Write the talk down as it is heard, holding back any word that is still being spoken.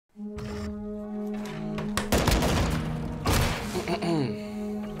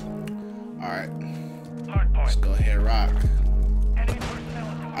Let's go ahead, rock.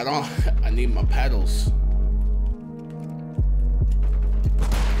 I need my pedals.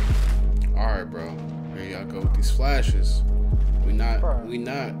 Alright, bro. Here y'all go with these flashes. We not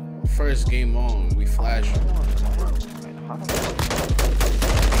first game on, we flashing.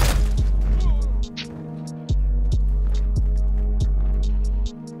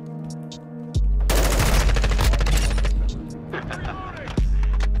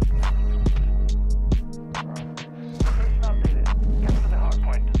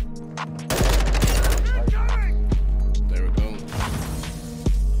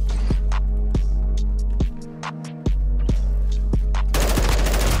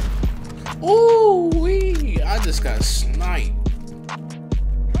 Ooh-wee! I just got sniped.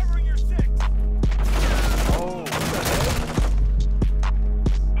 Covering your six. Oh.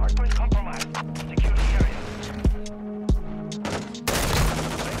 Hardpoint compromised. Secure the area.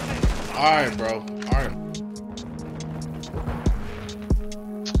 Alright, bro. Alright.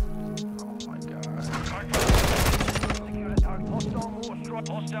 Oh my god. Secure the target.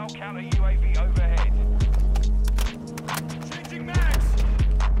 Hostile counter UAV overhead. Changing mags.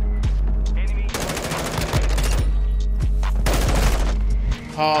 Enemy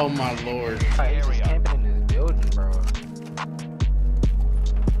Oh my lord. He's just camping in this building, bro.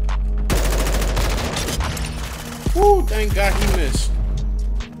 Woo, thank God he missed.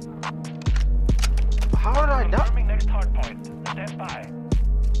 How did I not? confirming next hardpoint. Stand by.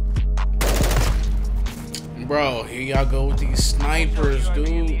 Bro, here y'all go with these snipers, dude.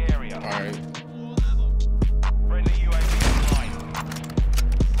 Alright. Friendly UAV online.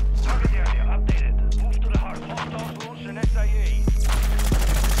 Target area updated. Move to the heart. Hostiles launch an SAE.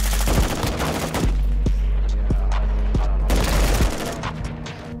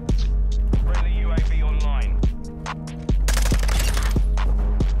 Friendly UAV online.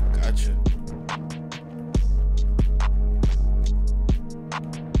 Gotcha.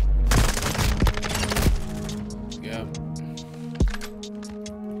 Yep.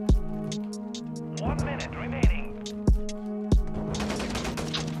 1 minute remaining.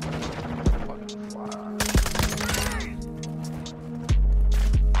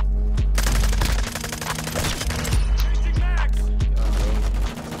 Changing mags.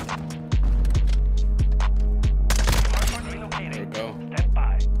 Hardpoint There we relocated. go. Stand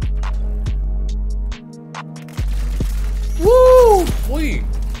by. Woo! Wee!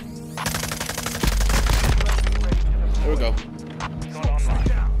 There we go. Gun online.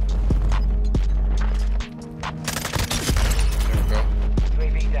 There we go.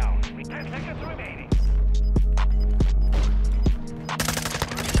 UAV down. 10 seconds remaining.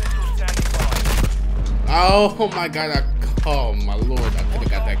 Standing by. Oh my God! Oh my lord! I could have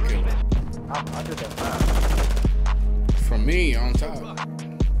got that kill. I did that fast. From me on top.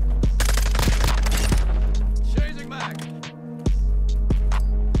 Changing mag.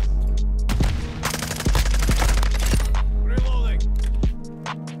 Reloading.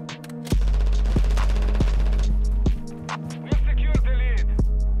 We have secured the lead.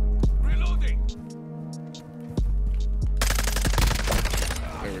 Reloading.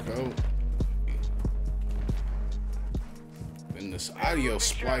 There we go. And this audio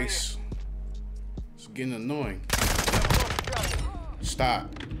splice is getting annoying. Stop.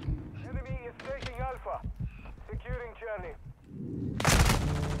 Enemy is taking Alpha. Securing Charlie.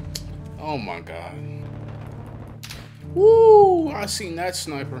 Oh my God. Woo! I seen that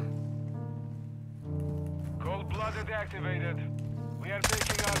sniper. Cold-blooded activated. We are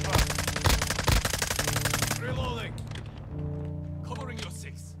taking Alpha. Reloading. Covering your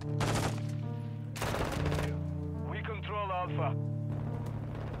six. We control Alpha.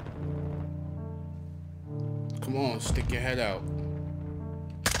 Come on, stick your head out.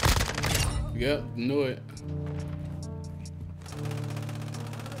 Yep, knew it.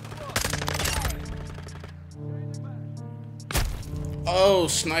 Oh,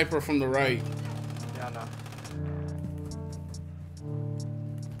 sniper from the right. Yeah, I know.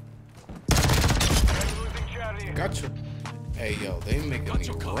 Losing Charlie. Gotcha. Hey, yo, they making me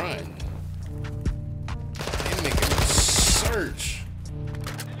run. They making me search.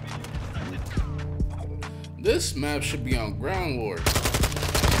 This map should be on ground war.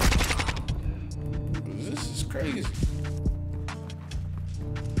 This is crazy.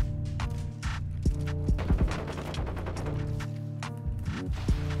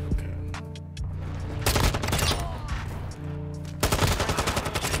 Okay.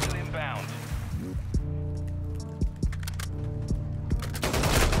 Still inbound.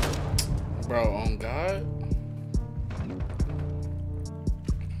 Bro, on God.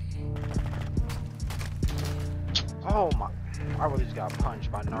 Oh my! I really just got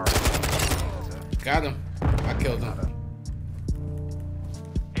punched by Naruto. Got him. I I killed him.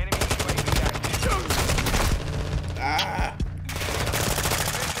 Enemy UAV active. Ah, Mission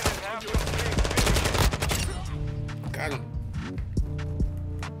is half complete. Finish it. got him.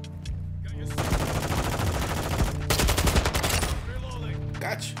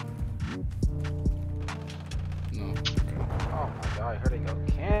 Gotcha. No. Okay. Oh my god, here they go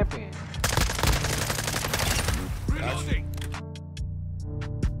camping. Gotcha.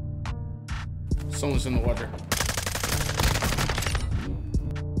 Someone's in the water.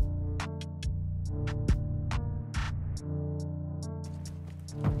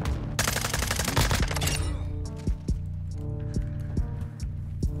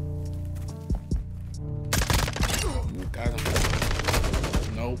 Got him.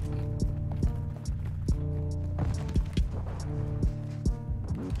 Nope.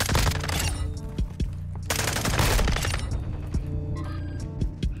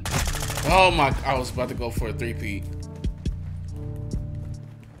 Oh my, I was about to go for a 3-peat.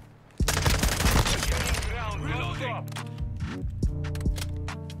 Gaining ground. Don't stop.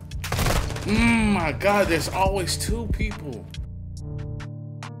 My God, there's always 2 people.